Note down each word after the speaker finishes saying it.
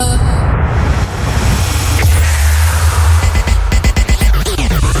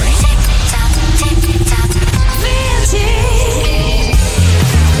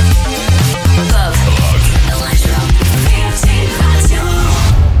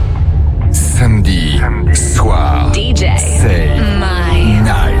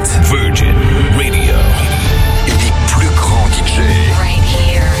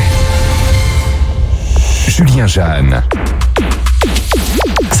Jeanne.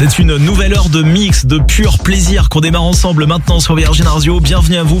 C'est une nouvelle heure de mix, de pur plaisir qu'on démarre ensemble maintenant sur Virgin Radio.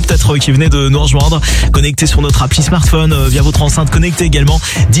 Bienvenue à vous, peut-être qui venez de nous rejoindre, connectés sur notre appli smartphone, via votre enceinte connectée également.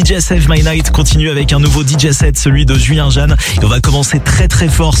 DJ Save My Night continue avec un nouveau DJ set, celui de Julien, Jeanne. Et on va commencer très très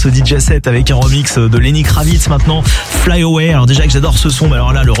fort ce DJ set avec un remix de Lenny Kravitz maintenant, Fly Away. Alors déjà que j'adore ce son, mais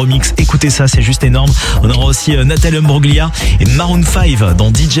alors là le remix, écoutez ça, c'est juste énorme. On aura aussi Nathalie Imbruglia et Maroon 5 dans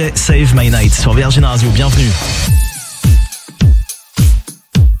DJ Save My Night sur Virgin Radio. Bienvenue.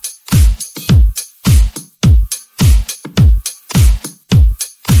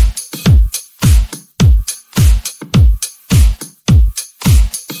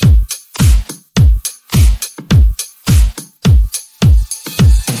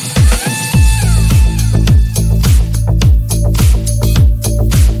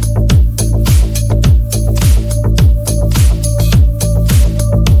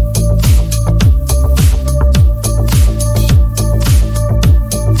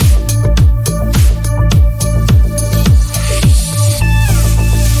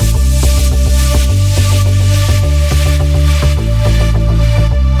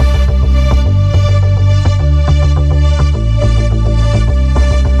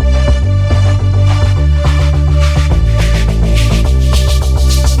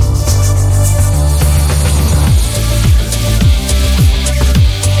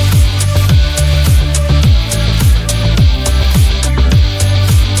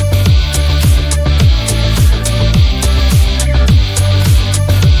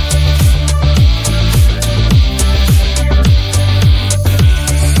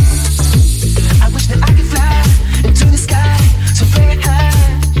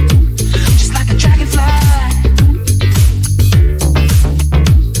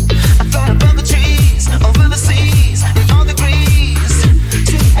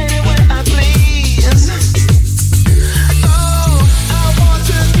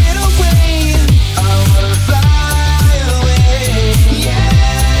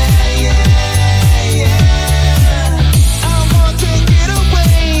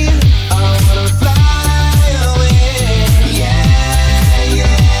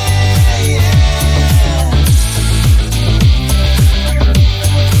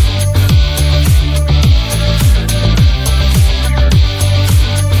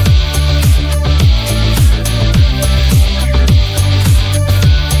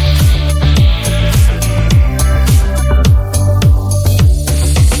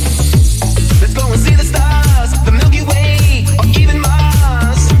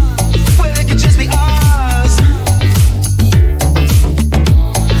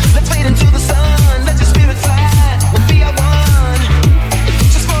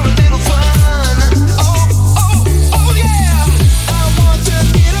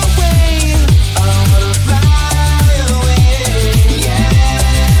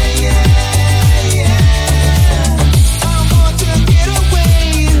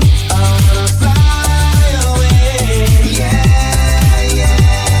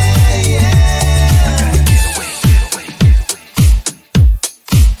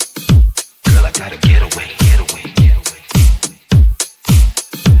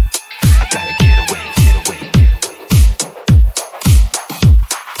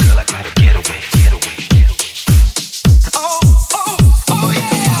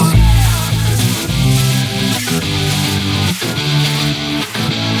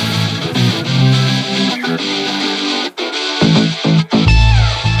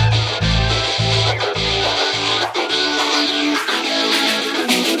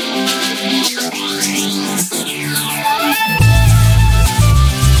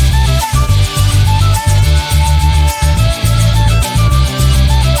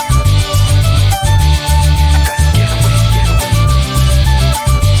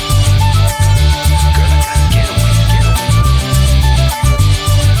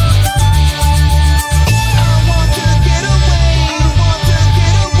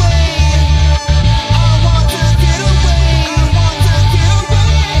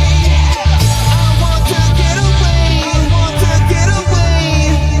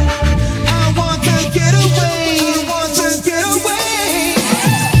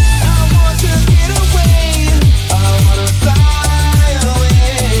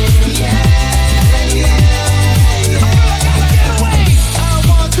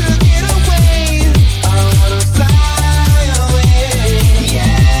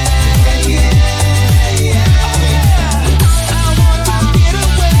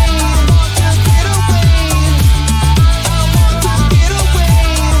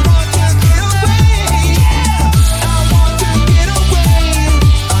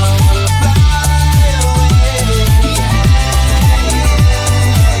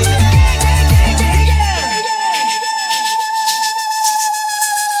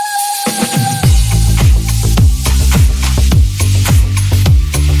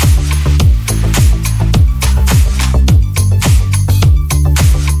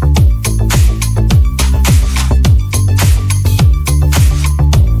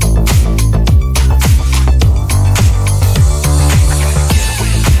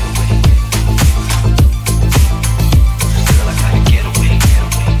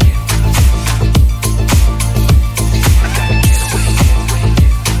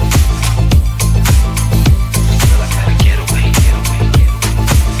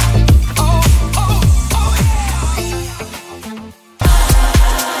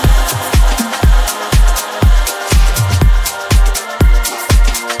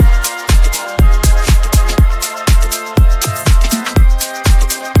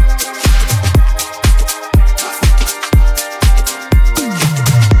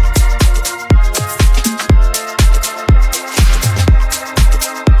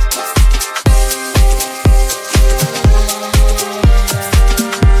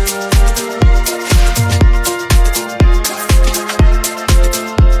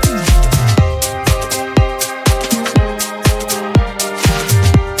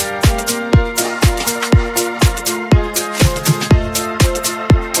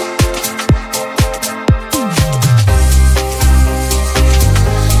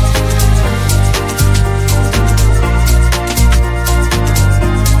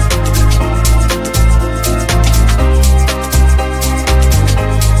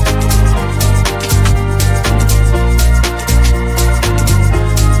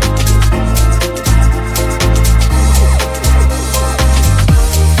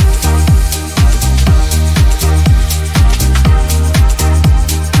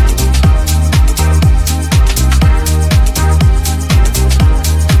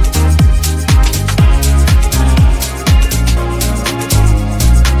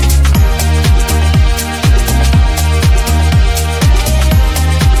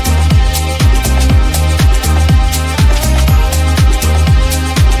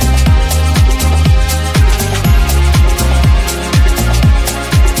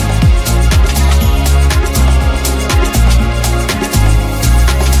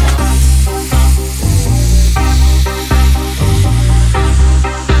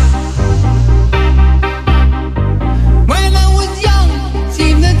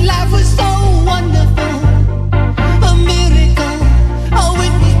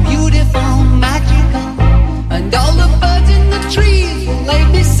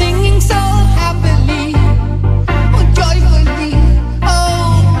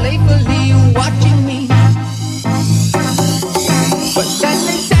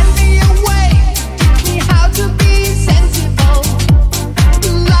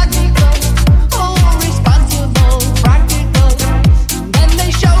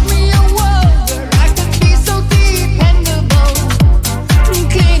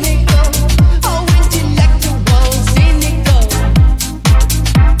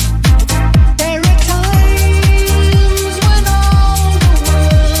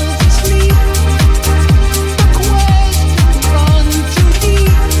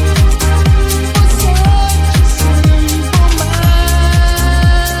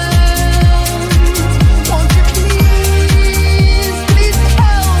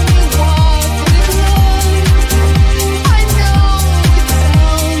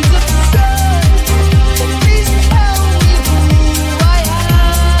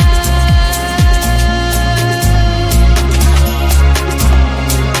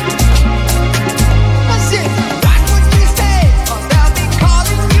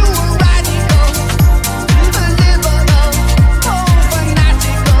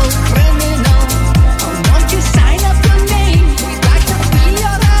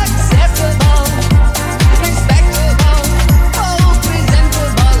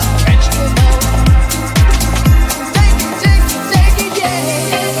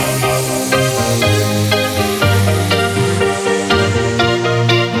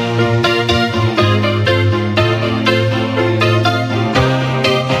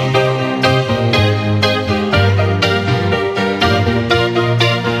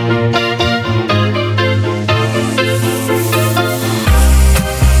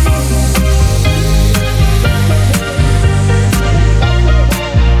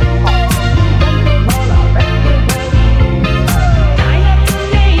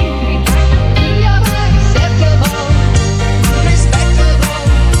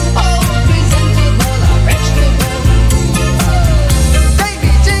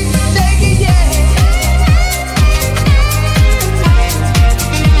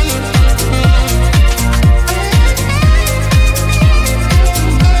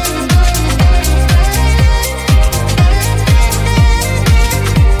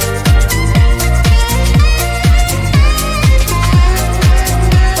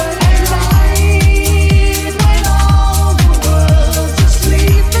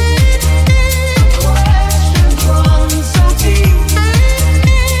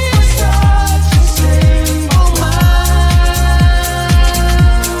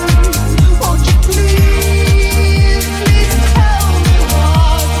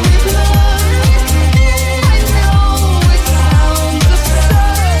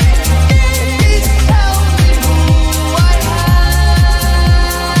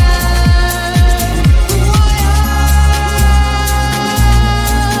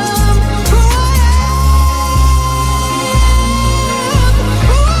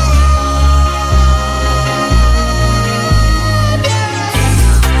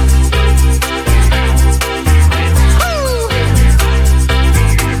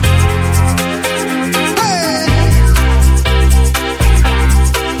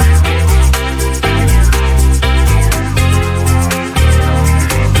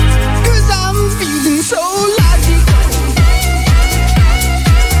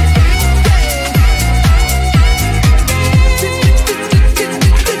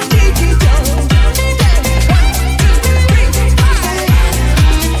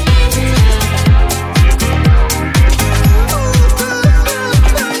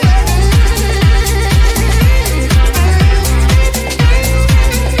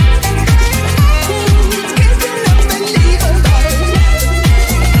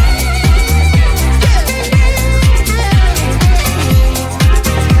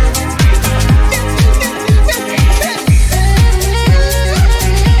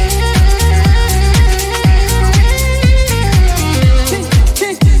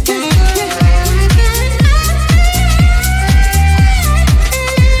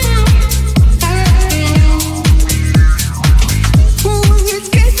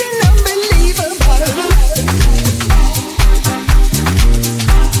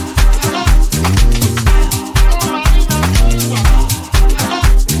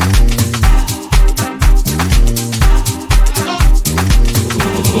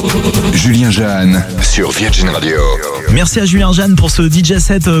 Jeanne sur Virgin Radio. Merci à Julien, Jeanne pour ce DJ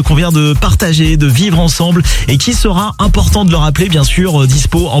set qu'on vient de partager, de vivre ensemble et qui sera important de le rappeler, bien sûr,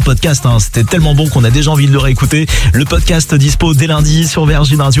 dispo en podcast. C'était tellement bon qu'on a déjà envie de le réécouter. Le podcast dispo dès lundi sur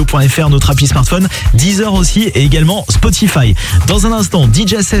virginradio.fr, notre appli smartphone, Deezer aussi et également Spotify. Dans un instant,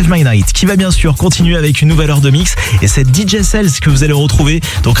 DJ Save My Night qui va bien sûr continuer avec une nouvelle heure de mix et c'est DJ Sales que vous allez retrouver.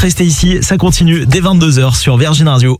 Donc restez ici, ça continue dès 22h sur Virgin Radio.